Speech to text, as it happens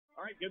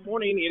All right, good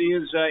morning. It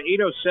is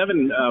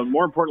 8:07.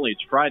 More importantly,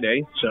 it's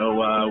Friday,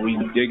 so we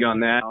dig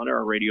on that. On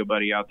our radio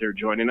buddy out there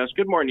joining us.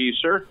 Good morning to you,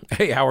 sir.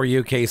 Hey, how are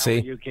you,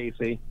 Casey?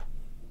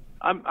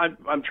 I'm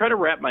trying to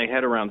wrap my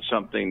head around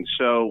something.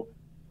 So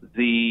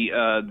the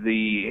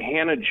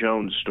Hannah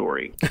Jones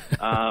story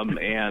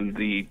and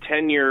the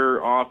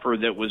tenure offer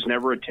that was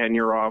never a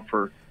tenure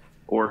offer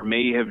or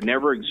may have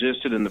never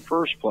existed in the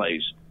first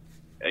place.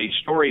 A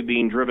story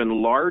being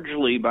driven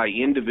largely by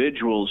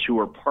individuals who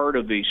are part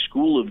of a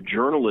school of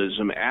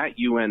journalism at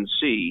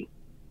UNC.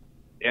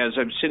 As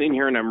I'm sitting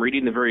here and I'm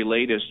reading the very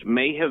latest,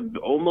 may have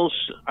almost,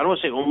 I don't want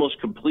to say almost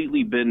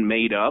completely been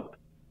made up,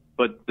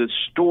 but the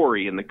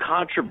story and the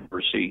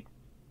controversy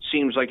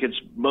seems like it's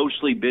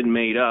mostly been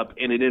made up,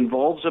 and it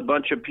involves a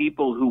bunch of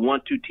people who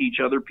want to teach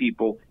other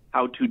people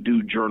how to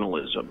do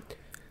journalism.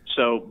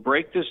 So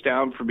break this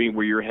down for me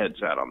where your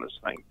head's at on this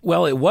thing.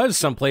 Well, it was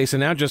someplace, and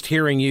now just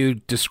hearing you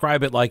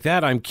describe it like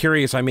that, I'm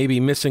curious. I may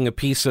be missing a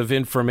piece of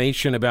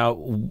information about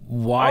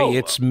why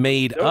it's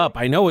made up.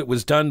 I know it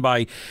was done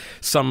by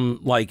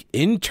some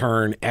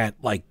intern at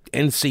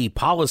NC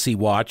Policy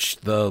Watch,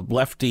 the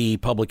lefty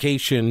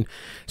publication.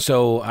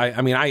 So,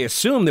 I mean, I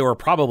assume there were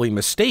probably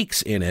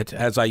mistakes in it,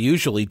 as I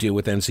usually do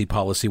with NC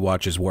Policy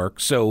Watch's work.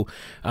 So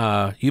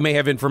you may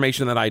have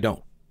information that I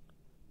don't.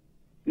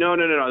 No.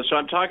 So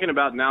I'm talking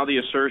about now the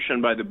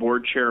assertion by the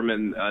board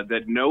chairman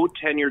that no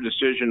tenure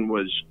decision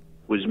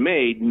was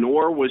made,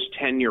 nor was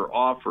tenure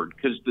offered,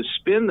 because the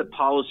spin that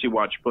Policy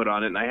Watch put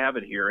on it, and I have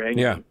it here.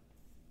 Hang on.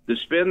 The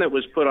spin that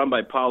was put on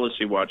by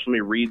Policy Watch, let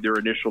me read their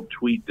initial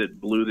tweet that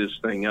blew this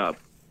thing up.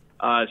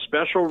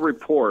 Special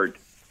report,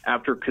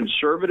 after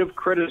conservative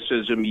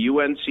criticism,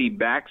 UNC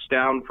backs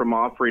down from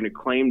offering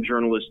acclaimed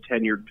journalist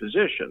tenured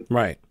position.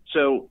 Right.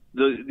 So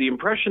the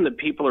impression that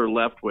people are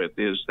left with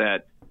is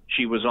that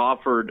she was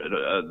offered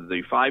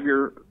the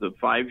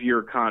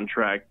 5-year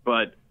contract,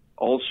 but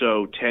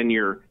also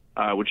tenure,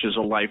 which is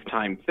a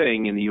lifetime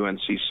thing in the UNC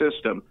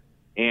system.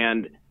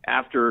 And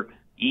after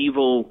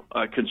evil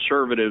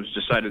conservatives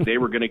decided they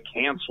were going to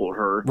cancel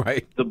her,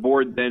 right, the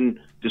board then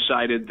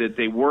decided that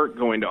they weren't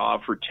going to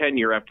offer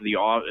tenure after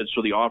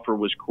so the offer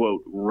was,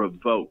 quote,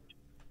 revoked.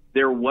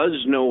 There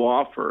was no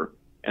offer,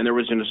 and there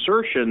was an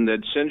assertion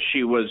that since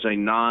she was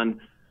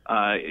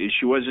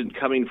she wasn't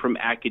coming from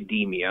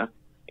academia,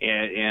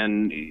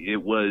 and it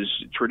was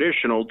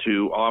traditional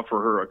to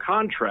offer her a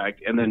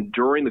contract, and then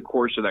during the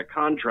course of that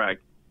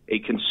contract, a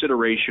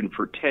consideration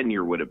for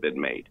tenure would have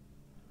been made.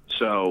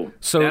 So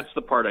that's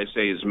the part I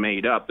say is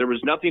made up. There was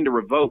nothing to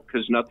revoke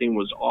because nothing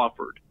was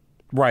offered.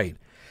 Right.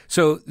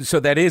 So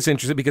that is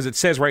interesting because it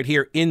says right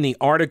here in the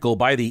article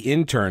by the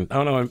intern.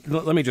 Oh, no,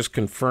 let me just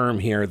confirm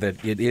here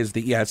that it's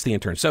the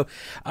intern. So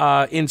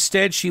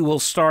instead she will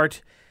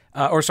start,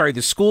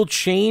 the school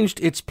changed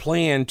its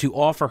plan to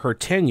offer her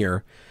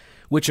tenure,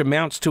 which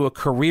amounts to a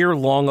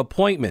career-long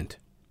appointment.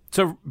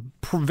 So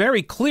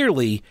very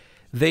clearly,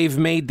 they've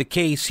made the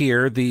case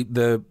here.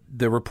 The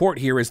report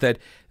here is that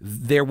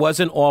there was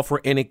an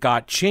offer and it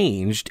got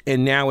changed,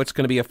 and now it's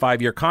going to be a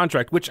 5-year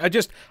contract. Which I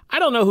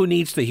don't know who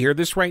needs to hear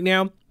this right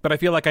now, but I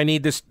feel like I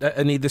need this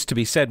to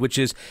be said, which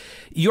is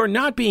you're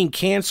not being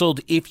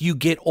canceled if you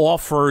get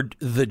offered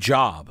the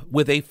job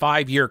with a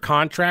 5-year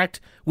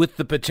contract with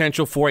the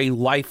potential for a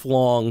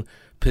lifelong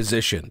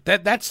position.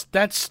 That's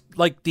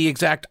like the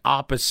exact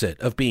opposite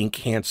of being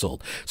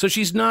canceled. So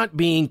she's not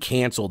being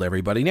canceled,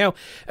 everybody. Now,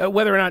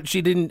 whether or not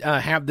she didn't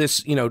have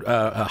this,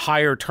 a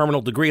higher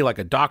terminal degree like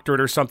a doctorate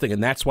or something,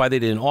 and that's why they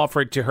didn't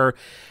offer it to her.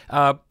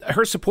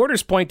 Her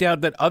supporters point out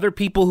that other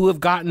people who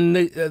have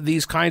gotten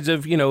these kinds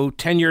of,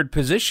 tenured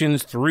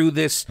positions through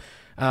this,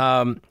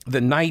 the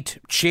Knight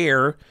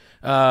chair,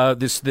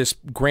 this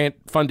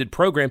grant-funded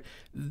program,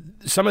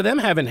 some of them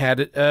haven't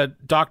had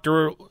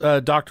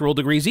doctoral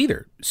degrees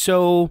either.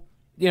 So,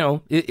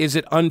 is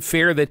it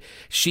unfair that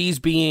she's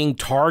being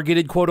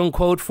targeted, quote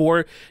unquote,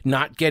 for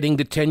not getting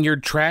the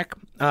tenured track?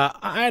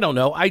 I don't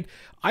know. I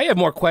have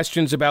more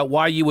questions about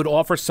why you would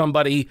offer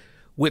somebody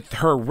with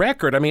her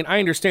record. I mean, I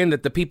understand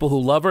that the people who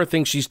love her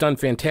think she's done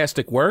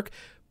fantastic work,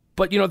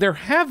 but, there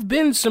have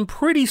been some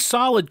pretty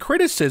solid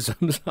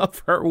criticisms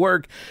of her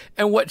work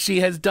and what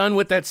she has done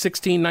with that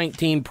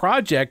 1619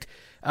 project.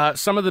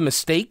 Some of the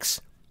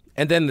mistakes,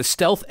 and then the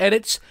stealth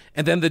edits,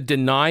 and then the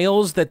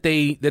denials that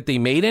they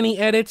made any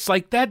edits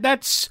like that.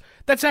 That's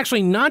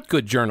actually not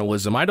good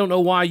journalism. I don't know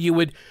why you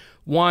would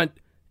want,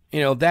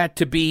 that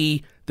to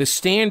be the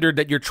standard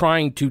that you're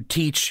trying to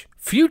teach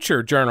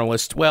future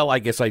journalists. Well, I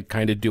guess I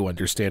kind of do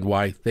understand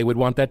why they would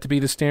want that to be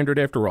the standard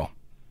after all.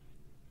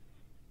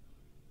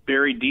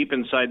 Buried deep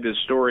inside this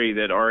story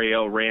that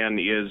RAL ran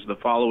is the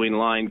following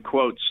line,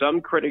 quote,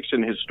 some critics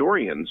and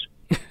historians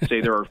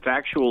say there are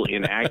factual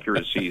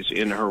inaccuracies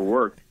in her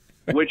work,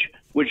 which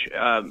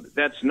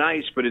that's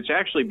nice, but it's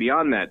actually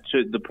beyond that,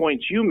 to the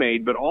points you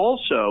made. But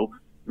also,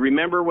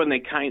 remember when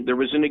there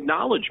was an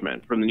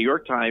acknowledgement from the New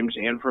York Times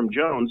and from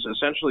Jones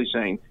essentially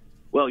saying,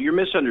 well, you're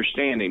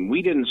misunderstanding.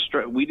 We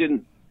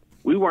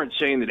weren't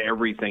saying that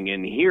everything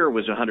in here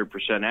was 100%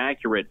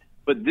 accurate,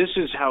 but this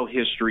is how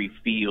history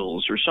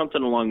feels, or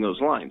something along those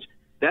lines.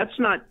 that's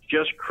not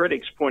just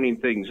critics pointing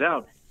things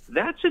out.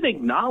 That's an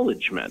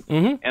acknowledgement.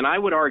 And I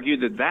would argue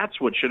that that's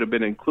what should have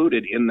been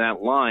included in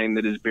that line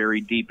that is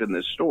buried deep in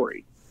this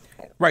story.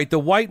 Right, the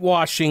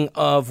whitewashing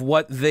of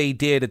what they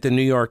did at the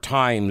New York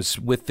Times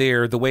with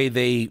the way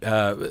they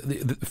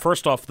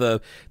first off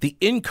the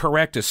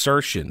incorrect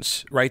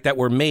assertions, right, that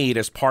were made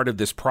as part of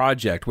this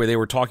project, where they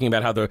were talking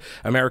about how the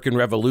American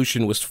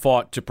Revolution was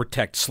fought to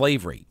protect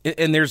slavery,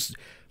 and there's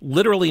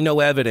literally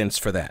no evidence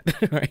for that,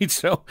 right?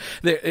 So,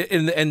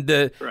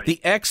 the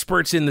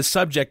experts in the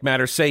subject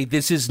matter say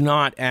this is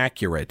not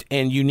accurate,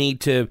 and you need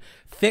to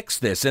fix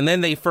this. And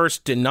then they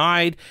first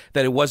denied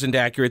that it wasn't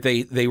accurate.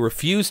 They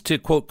refused to,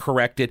 quote,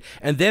 correct it,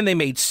 and then they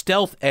made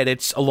stealth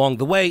edits along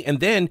the way,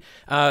 and then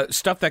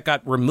stuff that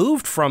got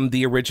removed from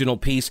the original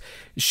piece,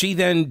 she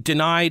then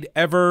denied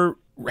ever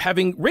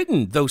having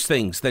written those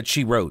things that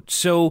she wrote.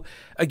 So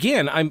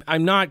again,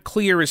 I'm not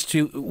clear as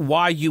to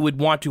why you would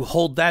want to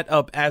hold that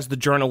up as the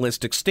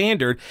journalistic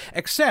standard,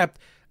 except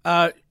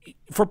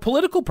for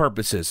political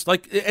purposes.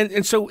 Like,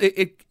 and so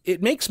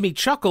it makes me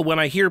chuckle when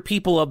I hear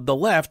people of the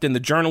left and the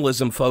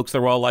journalism folks.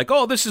 They're all like,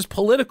 "Oh, this is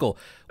political."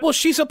 Well,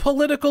 she's a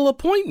political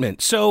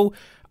appointment, so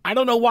I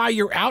don't know why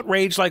you're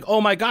outraged. Like,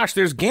 "Oh my gosh,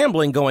 there's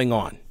gambling going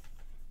on."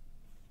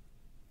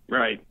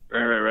 Right.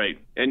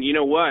 And you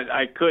know what?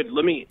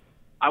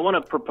 I want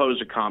to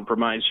propose a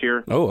compromise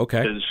here. Oh,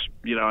 okay. Because,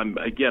 I'm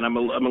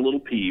a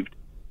little peeved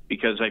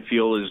because I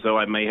feel as though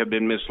I may have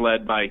been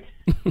misled by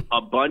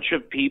a bunch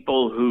of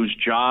people whose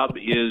job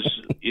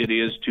it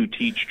is to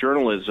teach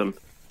journalism.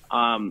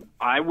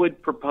 I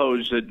would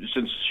propose that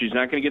since she's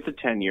not going to get the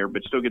 10-year,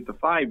 but still get the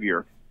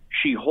 5-year,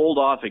 she hold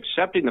off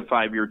accepting the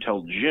 5-year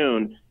till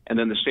June, and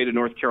then the state of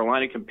North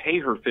Carolina can pay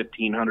her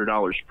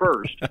 $1,500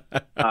 first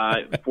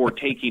for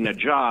taking a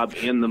job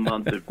in the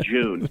month of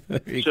June.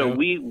 So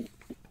we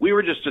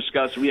were just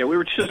discussing. Yeah, we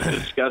were just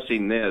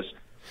discussing this,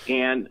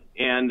 and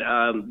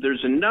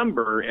there's a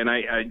number, and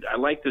I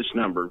like this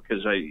number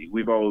because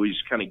we've always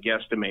kind of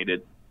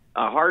guesstimated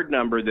a hard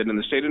number that in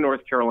the state of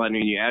North Carolina,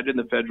 you add in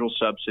the federal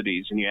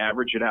subsidies and you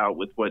average it out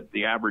with what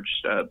the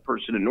average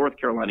person in North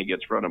Carolina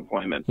gets for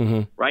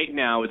unemployment. Right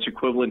now, it's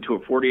equivalent to a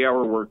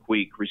 40-hour work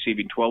week,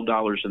 receiving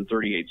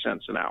 $12.38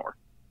 an hour.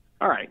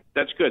 All right,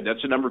 that's good.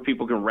 That's a number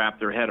people can wrap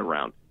their head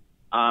around.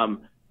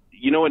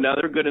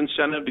 Another good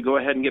incentive to go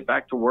ahead and get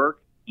back to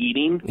work.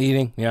 Eating,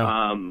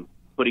 yeah.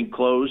 Putting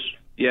clothes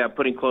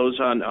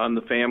on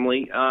the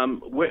family. I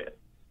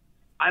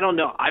don't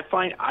know. I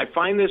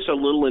find this a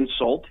little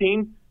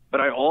insulting, but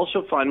I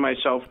also find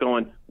myself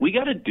going, we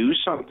got to do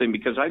something,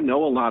 because I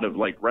know a lot of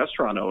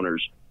restaurant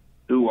owners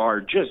who are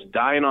just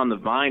dying on the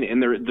vine,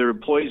 and their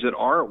employees that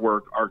are at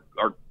work are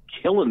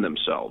killing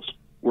themselves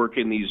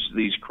working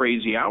these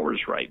crazy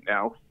hours right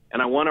now.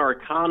 And I want our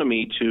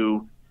economy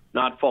to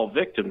not fall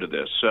victim to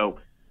this. So,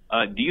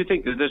 do you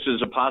think that this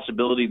is a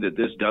possibility that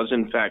this does,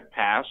 in fact,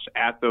 pass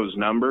at those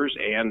numbers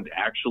and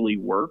actually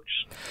works?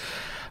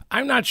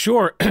 I'm not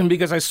sure,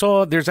 because I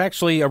saw there's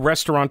actually a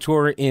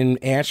restaurateur in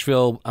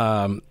Asheville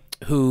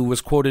who was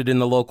quoted in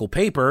the local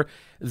paper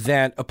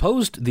that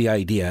opposed the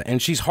idea,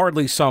 and she's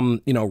hardly some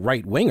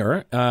right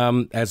winger,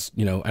 as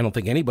I don't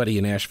think anybody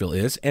in Asheville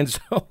is, and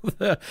so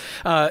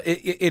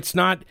it's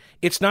not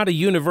a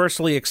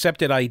universally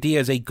accepted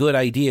idea as a good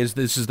idea as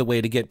this is the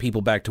way to get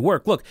people back to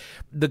work. Look,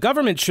 the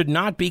government should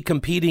not be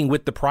competing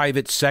with the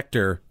private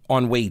sector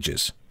on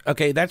wages.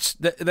 Okay, that's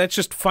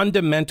just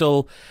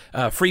fundamental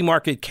free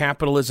market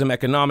capitalism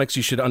economics.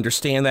 You should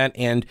understand that,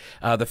 and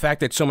the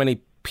fact that so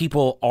many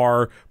people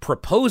are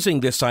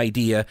proposing this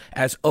idea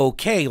as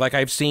okay, like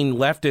I've seen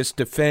leftists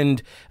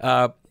defend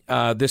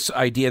this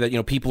idea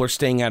that people are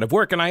staying out of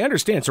work, and I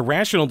understand it's a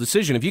rational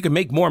decision. If you can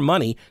make more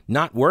money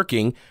not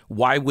working,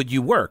 why would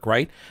you work,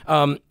 right?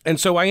 And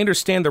so I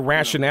understand the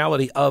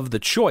rationality of the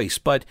choice,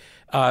 but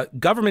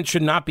government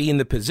should not be in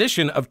the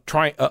position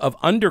of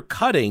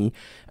undercutting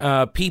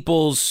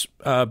people's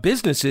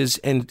businesses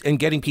and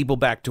getting people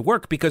back to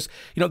work, because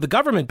the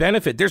government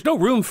benefit, there's no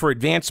room for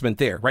advancement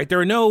there, right? There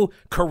are no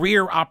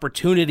career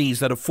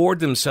opportunities that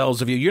afford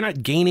themselves of you. You're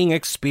not gaining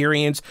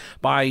experience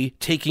by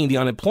taking the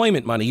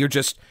unemployment money.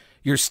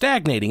 You're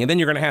stagnating, and then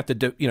you're going to have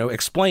to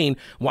explain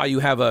why you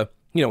have a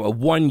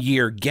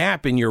 1-year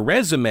gap in your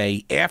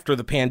resume after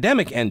the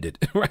pandemic ended,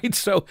 right?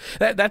 So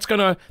that's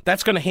gonna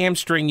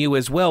hamstring you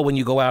as well when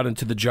you go out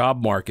into the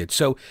job market.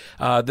 So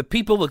the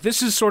people, look,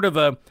 this is sort of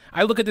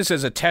I look at this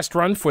as a test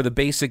run for the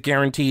basic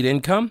guaranteed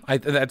income.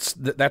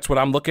 That's what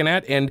I'm looking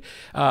at, and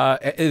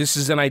this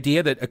is an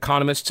idea that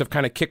economists have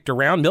kind of kicked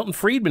around. Milton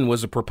Friedman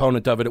was a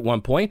proponent of it at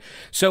one point.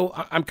 So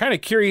I'm kind of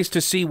curious to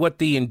see what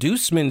the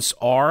inducements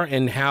are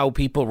and how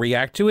people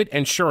react to it.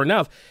 And sure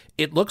enough,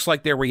 it looks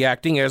like they're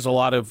reacting as a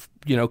lot of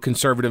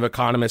conservative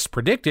economists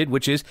predicted,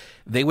 which is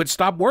they would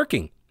stop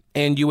working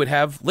and you would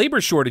have labor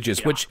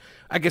shortages, which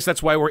I guess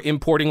that's why we're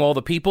importing all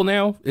the people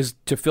now, is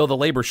to fill the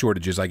labor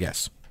shortages, I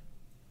guess.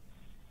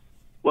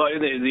 Well,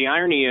 the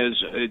irony is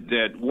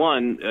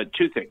that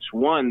two things.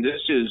 One,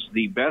 this is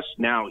the best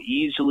now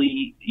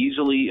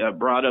easily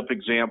brought up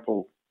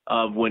example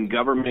of when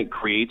government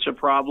creates a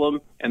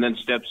problem and then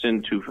steps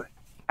in to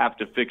have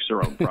to fix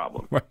their own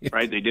problem,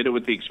 Right. They did it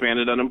with the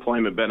expanded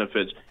unemployment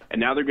benefits, and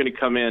now they're going to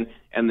come in,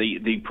 and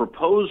the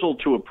proposal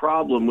to a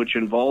problem which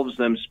involves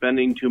them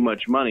spending too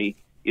much money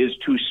is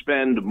to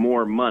spend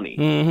more money,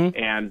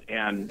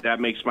 and that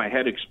makes my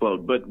head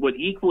explode. But what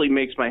equally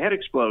makes my head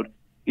explode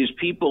is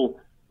people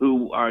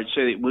who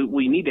say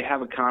we need to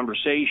have a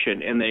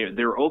conversation, and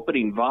their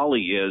opening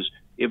volley is,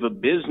 if a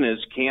business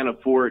can't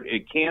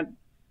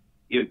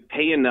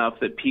pay enough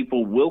that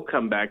people will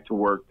come back to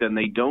work, then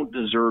they don't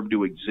deserve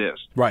to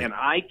exist. Right. And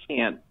I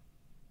can't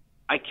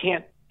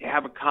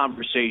have a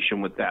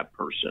conversation with that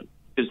person,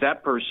 because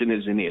that person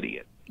is an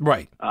idiot.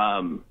 Right.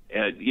 I'll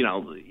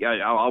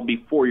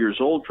be 4 years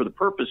old for the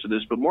purpose of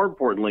this, but more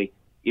importantly,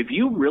 if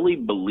you really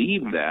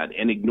believe that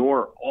and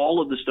ignore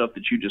all of the stuff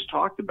that you just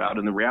talked about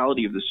and the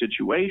reality of the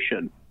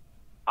situation,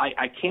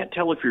 I can't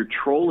tell if you're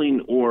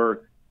trolling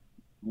or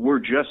we're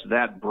just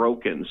that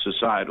broken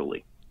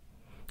societally.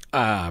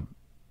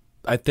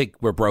 I think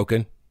we're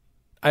broken.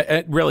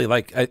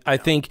 I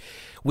think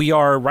we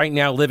are right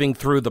now living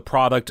through the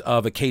product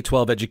of a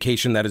K-12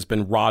 education that has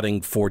been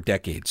rotting for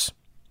decades.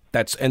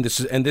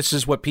 This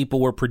is what people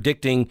were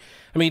predicting.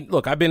 I mean,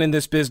 look, I've been in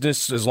this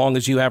business as long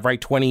as you have,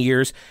 right? 20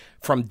 years.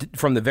 From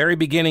the very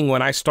beginning,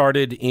 when I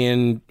started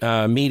in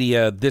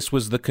media, this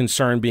was the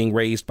concern being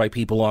raised by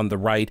people on the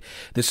right.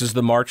 This is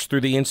the march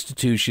through the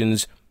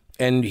institutions.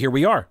 And here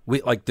we are.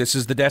 This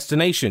is the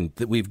destination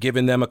that we've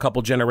given them a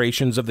couple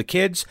generations of the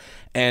kids,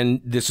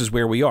 and this is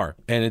where we are.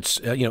 And it's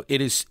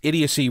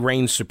idiocy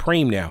reigns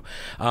supreme now.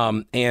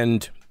 I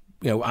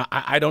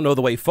don't know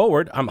the way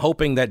forward. I'm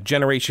hoping that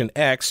Generation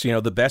X,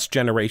 the best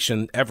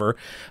generation ever,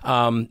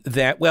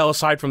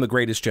 aside from the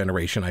greatest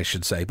generation, I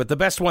should say, but the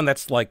best one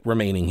that's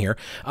remaining here,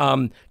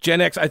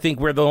 Gen X, I think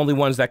we're the only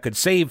ones that could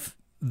save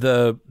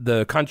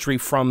the country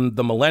from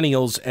the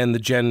millennials and the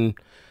Gen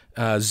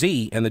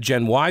Z and the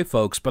Gen Y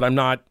folks, but I'm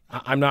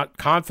not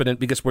confident,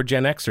 because we're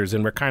Gen Xers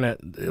and we're kind of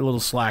little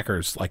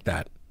slackers like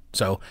that.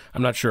 So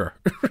I'm not sure.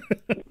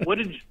 What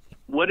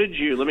did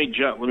you? Let me.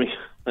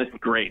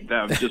 Great,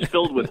 that was just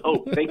filled with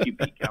hope. Thank you,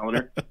 Pete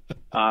Callender.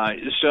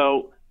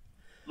 So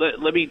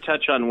let me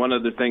touch on one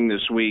other thing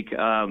this week.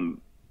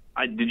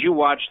 Did you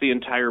watch the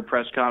entire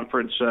press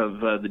conference of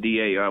the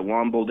DA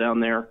Womble down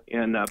there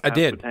in I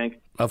did.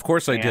 Of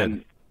course, I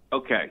did.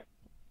 Okay.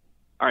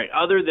 All right.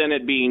 Other than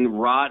it being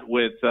wrought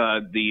with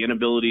the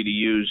inability to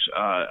use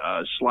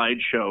a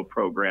slideshow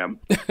program,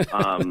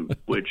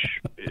 which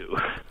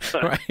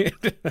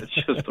it's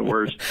just the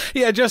worst.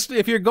 Yeah, just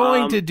if you're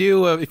going to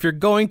do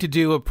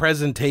a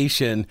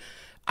presentation,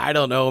 I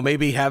don't know,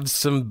 maybe have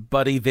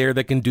somebody there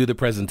that can do the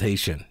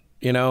presentation.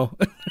 Yeah,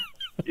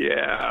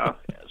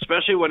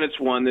 especially when it's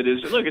one that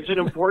is. Look, it's an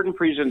important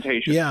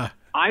presentation. Yeah,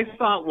 I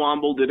thought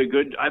Womble did a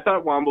good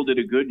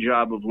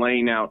job of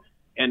laying out.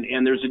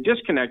 And there's a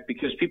disconnect,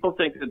 because people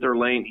think that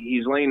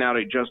he's laying out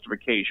a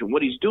justification.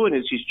 What he's doing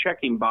is he's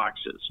checking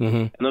boxes. Mm-hmm.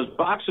 And those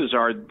boxes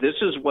are, this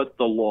is what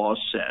the law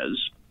says.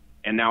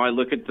 And now I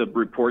look at the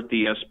report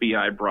the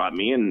SBI brought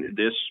me, and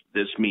this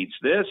meets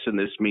this, and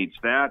this meets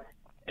that.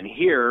 And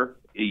here,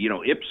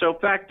 ipso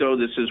facto,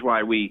 this is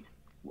why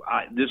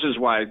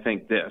I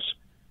think this.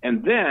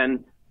 And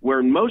then,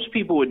 where most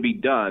people would be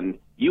done,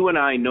 you and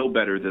I know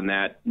better than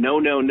that.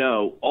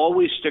 No.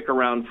 Always stick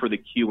around for the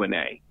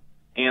Q&A.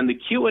 And the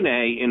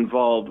Q&A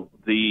involved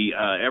the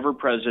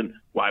ever-present,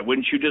 why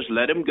wouldn't you just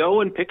let him go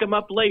and pick him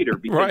up later?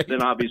 Because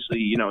then obviously,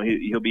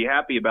 he'll be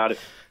happy about it.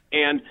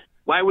 And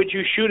why would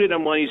you shoot at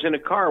him when he's in a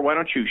car? Why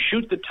don't you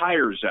shoot the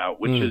tires out,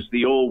 which is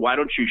the old, why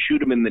don't you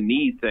shoot him in the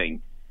knee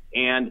thing?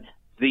 And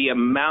the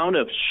amount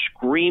of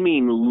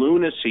screaming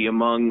lunacy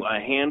among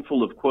a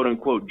handful of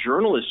quote-unquote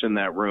journalists in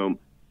that room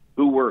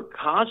who were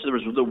constant. There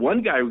was the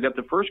one guy who got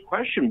the first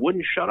question,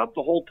 wouldn't shut up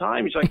the whole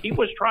time. He's like, he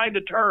was trying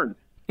to turn.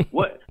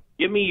 What?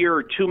 Give me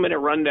your 2-minute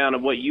rundown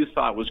of what you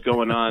thought was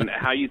going on,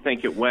 how you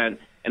think it went.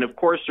 And, of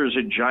course, there's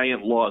a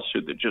giant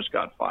lawsuit that just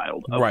got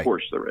filed. Of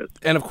course there is.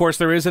 And, of course,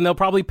 there is, and they'll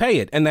probably pay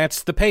it. And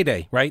that's the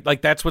payday, right?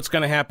 That's what's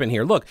going to happen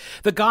here. Look,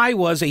 the guy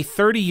was a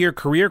 30-year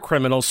career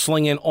criminal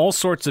slinging all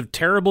sorts of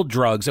terrible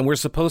drugs, and we're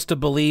supposed to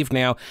believe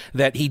now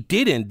that he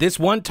didn't. This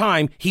one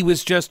time, he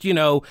was just,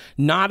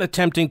 not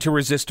attempting to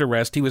resist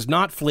arrest. He was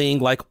not fleeing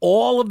like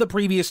all of the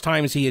previous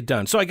times he had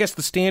done. So I guess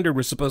the standard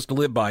we're supposed to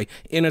live by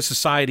in a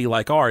society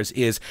like ours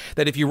is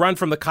that if you run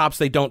from the cops,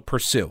 they don't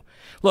pursue.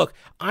 Look,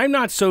 I'm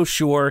not so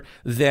sure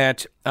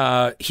that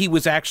he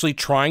was actually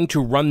trying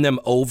to run them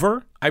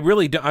over.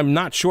 I'm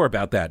not sure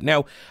about that.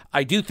 Now,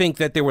 I do think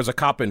that there was a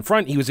cop in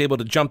front. He was able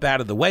to jump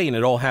out of the way, and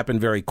it all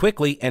happened very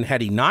quickly. And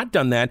had he not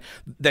done that,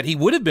 that he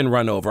would have been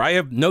run over. I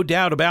have no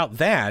doubt about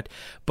that.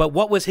 But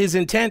what was his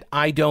intent?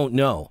 I don't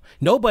know.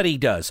 Nobody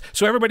does.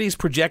 So everybody's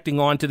projecting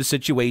onto the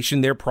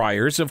situation their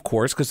priors, of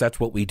course, because that's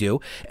what we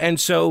do. And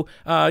so,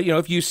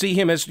 if you see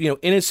him as,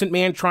 innocent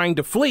man trying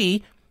to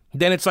flee,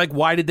 then it's like,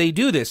 why did they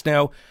do this?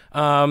 Now,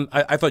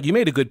 I thought you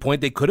made a good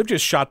point. They could have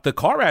just shot the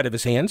car out of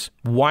his hands.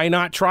 Why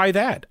not try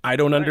that? I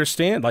don't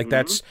understand. Like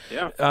that's,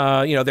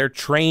 they're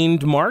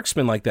trained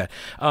marksmen like that.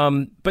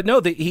 But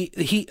no,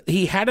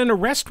 he had an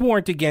arrest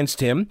warrant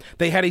against him.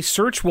 They had a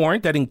search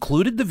warrant that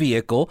included the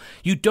vehicle.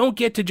 You don't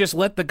get to just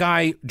let the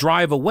guy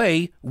drive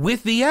away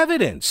with the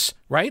evidence,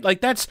 right? Like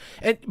that's.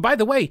 And by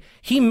the way,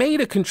 he made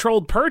a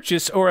controlled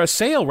purchase or a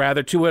sale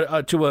rather to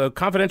a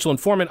confidential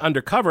informant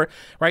undercover,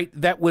 right?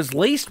 That was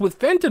laced with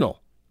fentanyl.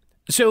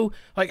 So,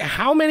 like,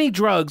 how many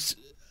drugs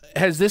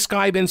has this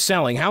guy been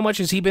selling? How much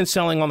has he been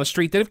selling on the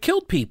street that have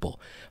killed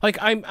people? Like,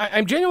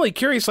 I'm genuinely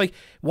curious. Like,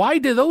 why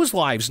do those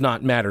lives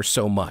not matter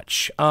so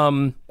much?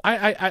 I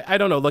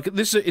don't know. Look,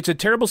 it's a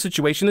terrible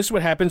situation. This is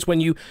what happens when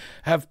you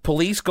have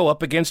police go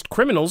up against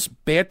criminals.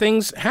 Bad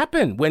things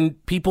happen when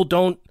people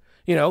don't,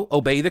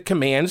 obey the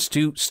commands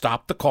to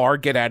stop the car,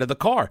 get out of the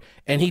car.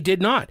 And he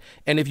did not.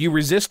 And if you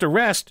resist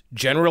arrest,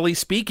 generally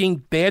speaking,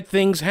 bad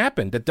things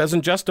happen. That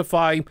doesn't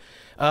justify,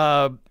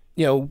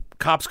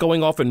 cops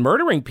going off and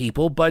murdering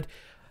people. But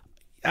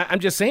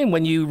I'm just saying,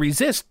 when you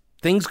resist,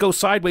 things go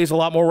sideways a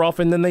lot more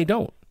often than they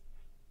don't.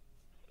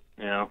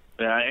 Yeah.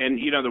 And,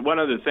 the one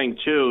other thing,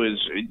 too, is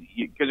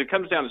because it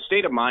comes down to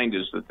state of mind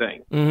is the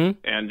thing. Mm-hmm.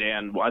 And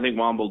I think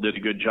Womble did a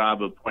good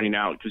job of pointing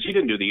out, because he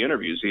didn't do the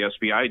interviews, the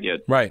FBI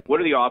did. Right. What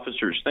are the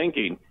officers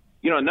thinking?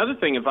 Another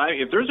thing, if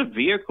there's a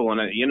vehicle in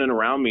and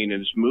around me and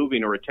is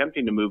moving or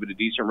attempting to move at a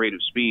decent rate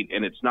of speed,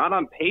 and it's not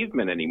on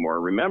pavement anymore,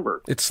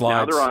 remember, it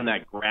slides. Now they're on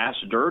that grass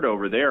dirt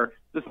over there,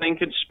 the thing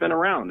could spin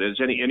around.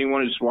 As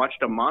anyone who's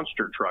watched a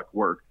monster truck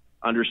work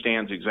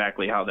understands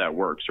exactly how that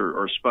works,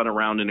 or spun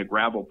around in a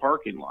gravel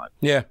parking lot.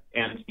 Yeah.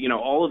 And,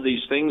 all of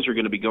these things are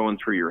going to be going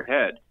through your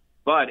head.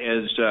 But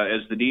as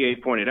the DA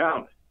pointed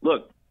out,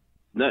 look,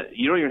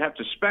 you don't even have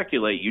to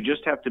speculate. You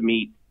just have to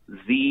meet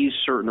these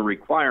certain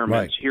requirements.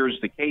 Right. Here's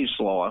the case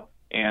law,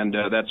 and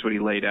that's what he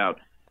laid out.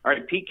 All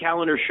right,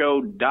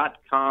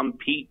 PeteCalendarshow.com,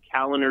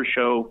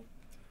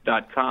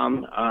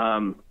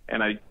 PeteCalendarshow.com.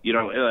 And I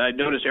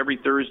notice every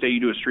Thursday you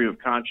do a stream of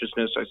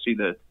consciousness. I see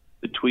the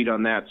tweet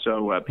on that,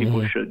 so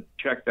people should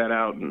check that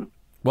out. And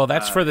well,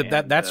 that's for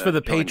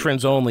the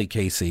patrons only,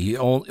 Casey.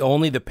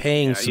 Only the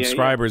paying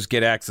subscribers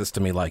get access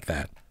to me like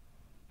that.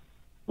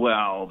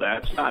 Well,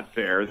 that's not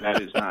fair. That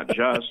is not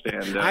just.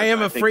 And I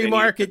am a free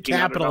market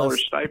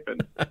capitalist.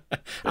 Stipend.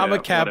 I'm a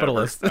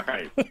capitalist. All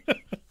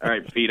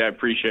right, Pete. I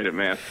appreciate it,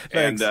 man.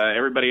 Thanks. And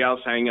everybody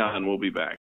else, hang on. We'll be back.